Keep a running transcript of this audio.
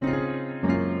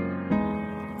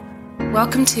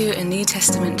Welcome to a New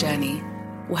Testament journey.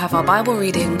 We'll have our Bible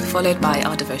reading followed by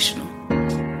our devotional.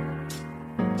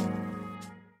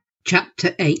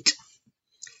 Chapter 8.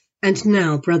 And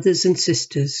now, brothers and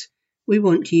sisters, we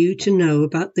want you to know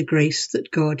about the grace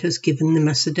that God has given the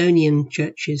Macedonian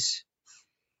churches.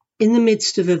 In the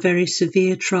midst of a very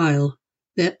severe trial,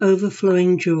 their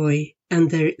overflowing joy and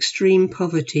their extreme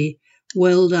poverty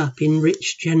welled up in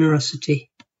rich generosity.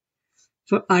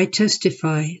 For I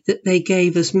testify that they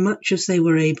gave as much as they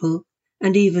were able,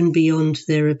 and even beyond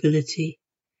their ability.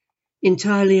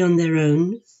 Entirely on their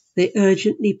own, they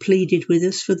urgently pleaded with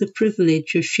us for the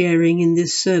privilege of sharing in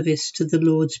this service to the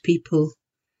Lord's people.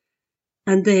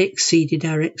 And they exceeded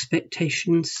our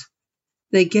expectations.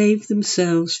 They gave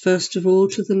themselves first of all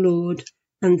to the Lord,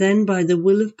 and then by the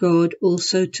will of God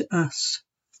also to us.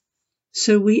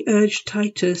 So we urged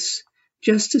Titus,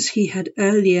 just as he had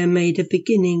earlier made a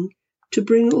beginning, to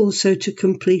bring also to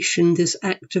completion this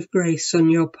act of grace on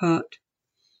your part.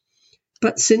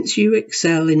 But since you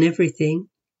excel in everything,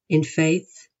 in faith,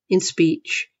 in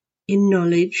speech, in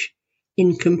knowledge,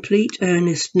 in complete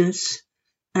earnestness,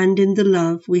 and in the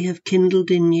love we have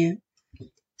kindled in you,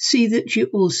 see that you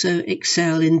also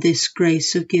excel in this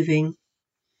grace of giving.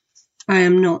 I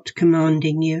am not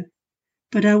commanding you,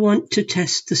 but I want to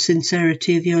test the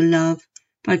sincerity of your love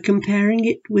by comparing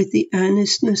it with the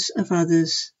earnestness of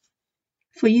others.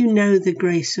 For you know the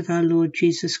grace of our Lord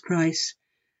Jesus Christ,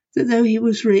 that though he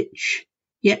was rich,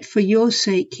 yet for your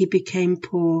sake he became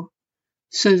poor,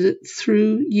 so that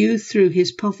through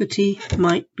his poverty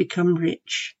might become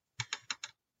rich.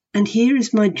 And here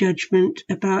is my judgment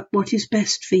about what is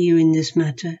best for you in this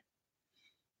matter.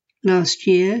 Last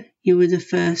year you were the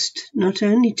first not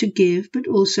only to give, but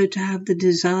also to have the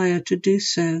desire to do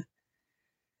so.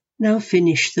 Now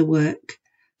finish the work,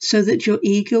 so that your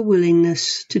eager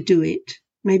willingness to do it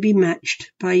may be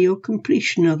matched by your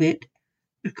completion of it,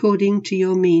 according to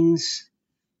your means.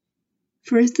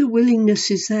 For if the willingness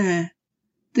is there,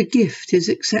 the gift is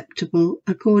acceptable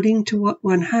according to what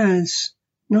one has,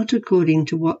 not according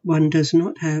to what one does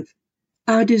not have.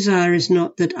 Our desire is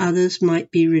not that others might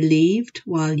be relieved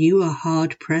while you are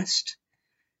hard pressed,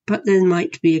 but there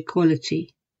might be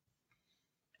equality.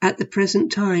 At the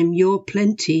present time, your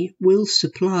plenty will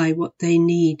supply what they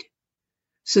need,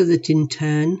 so that in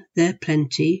turn their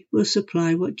plenty will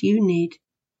supply what you need.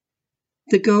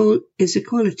 The goal is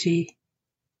equality.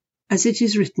 As it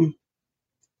is written,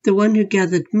 the one who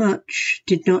gathered much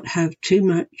did not have too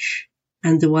much,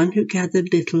 and the one who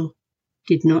gathered little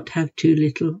did not have too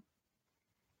little.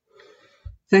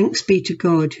 Thanks be to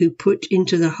God who put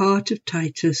into the heart of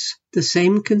Titus the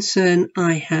same concern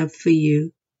I have for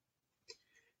you.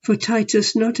 For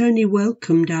Titus not only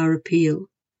welcomed our appeal,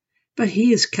 but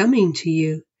he is coming to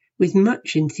you with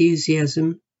much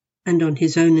enthusiasm and on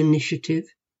his own initiative.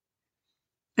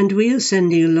 And we are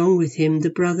sending along with him the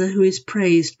brother who is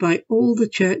praised by all the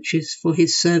churches for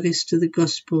his service to the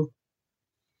gospel.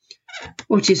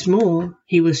 What is more,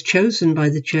 he was chosen by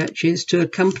the churches to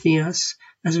accompany us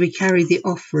as we carry the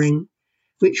offering,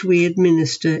 which we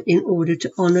administer in order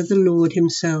to honour the Lord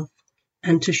himself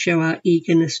and to show our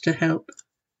eagerness to help.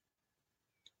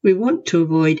 We want to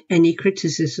avoid any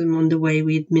criticism on the way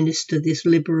we administer this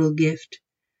liberal gift,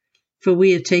 for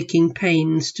we are taking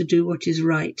pains to do what is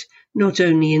right, not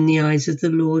only in the eyes of the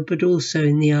Lord, but also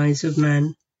in the eyes of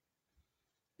man.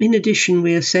 In addition,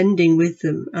 we are sending with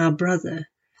them our brother,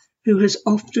 who has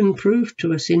often proved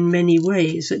to us in many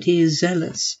ways that he is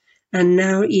zealous, and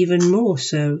now even more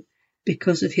so,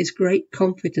 because of his great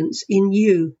confidence in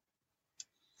you.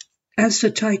 As for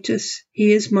Titus,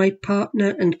 he is my partner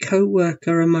and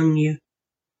co-worker among you.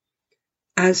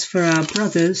 As for our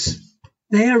brothers,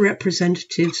 they are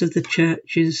representatives of the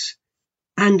churches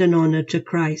and an honour to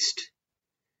Christ.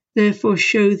 Therefore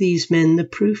show these men the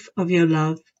proof of your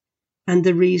love and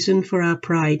the reason for our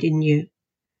pride in you,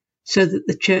 so that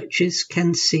the churches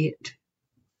can see it.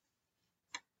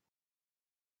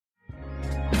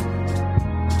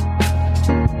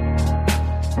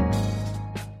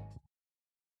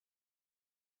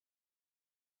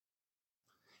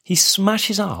 He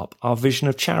smashes up our vision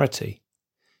of charity.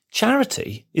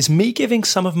 Charity is me giving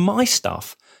some of my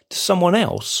stuff to someone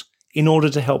else in order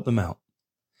to help them out.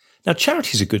 Now, charity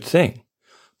is a good thing,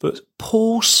 but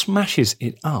Paul smashes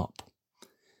it up.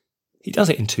 He does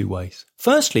it in two ways.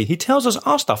 Firstly, he tells us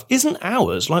our stuff isn't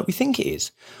ours like we think it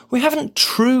is. We haven't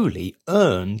truly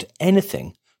earned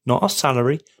anything. Not our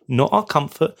salary, not our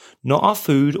comfort, not our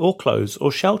food or clothes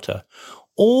or shelter.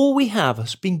 All we have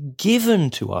has been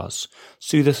given to us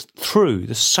through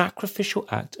the sacrificial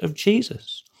act of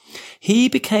Jesus. He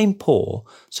became poor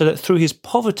so that through his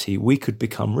poverty we could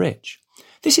become rich.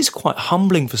 This is quite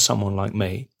humbling for someone like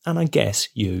me, and I guess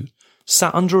you,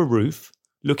 sat under a roof,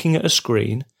 looking at a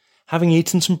screen, having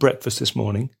eaten some breakfast this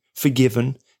morning,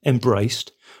 forgiven,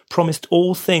 embraced, promised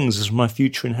all things as my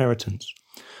future inheritance.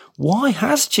 Why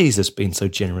has Jesus been so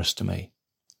generous to me?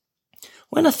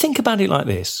 When I think about it like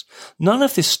this, none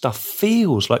of this stuff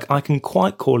feels like I can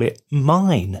quite call it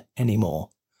mine anymore.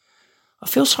 I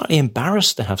feel slightly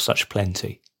embarrassed to have such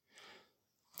plenty.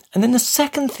 And then the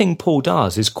second thing Paul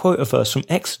does is quote a verse from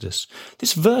Exodus.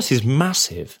 This verse is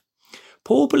massive.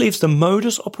 Paul believes the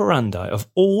modus operandi of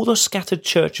all the scattered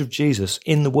church of Jesus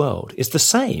in the world is the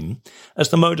same as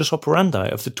the modus operandi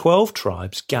of the 12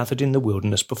 tribes gathered in the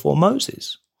wilderness before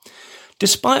Moses.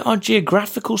 Despite our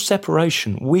geographical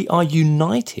separation, we are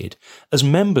united as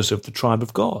members of the tribe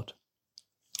of God.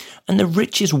 And the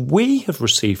riches we have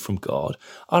received from God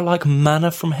are like manna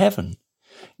from heaven,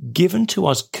 given to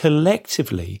us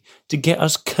collectively to get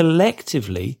us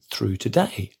collectively through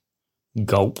today.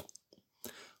 Gulp.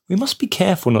 We must be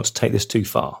careful not to take this too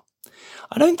far.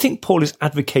 I don't think Paul is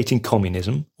advocating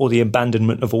communism or the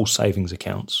abandonment of all savings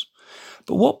accounts.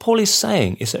 But what Paul is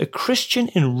saying is that a Christian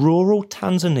in rural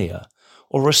Tanzania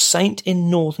or a saint in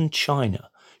northern China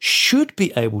should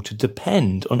be able to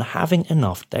depend on having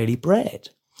enough daily bread.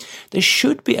 They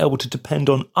should be able to depend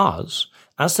on us,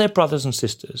 as their brothers and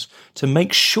sisters, to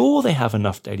make sure they have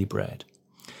enough daily bread.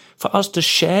 For us to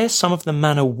share some of the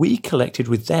manna we collected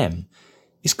with them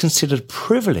is considered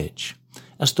privilege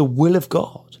as the will of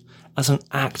God, as an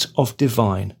act of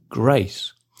divine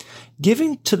grace.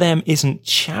 Giving to them isn't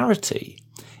charity,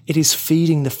 it is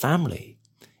feeding the family.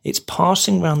 It's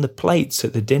passing round the plates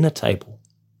at the dinner table.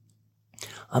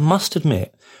 I must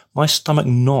admit, my stomach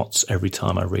knots every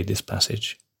time I read this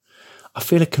passage. I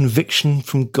feel a conviction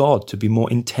from God to be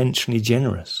more intentionally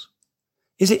generous.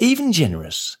 Is it even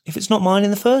generous if it's not mine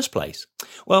in the first place?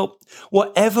 Well,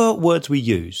 whatever words we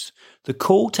use, the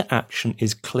call to action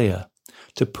is clear: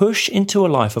 to push into a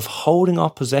life of holding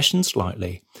our possessions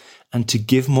lightly and to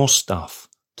give more stuff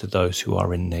to those who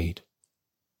are in need.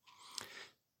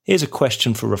 Here's a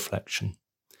question for reflection.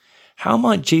 How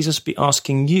might Jesus be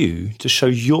asking you to show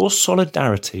your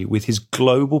solidarity with his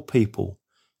global people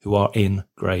who are in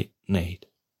great need?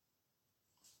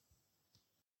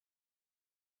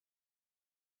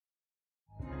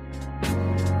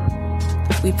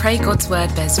 We pray God's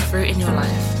word bears fruit in your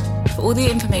life. For all the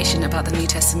information about the New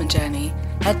Testament journey,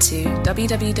 head to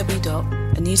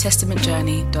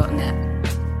www.anewtestamentjourney.net.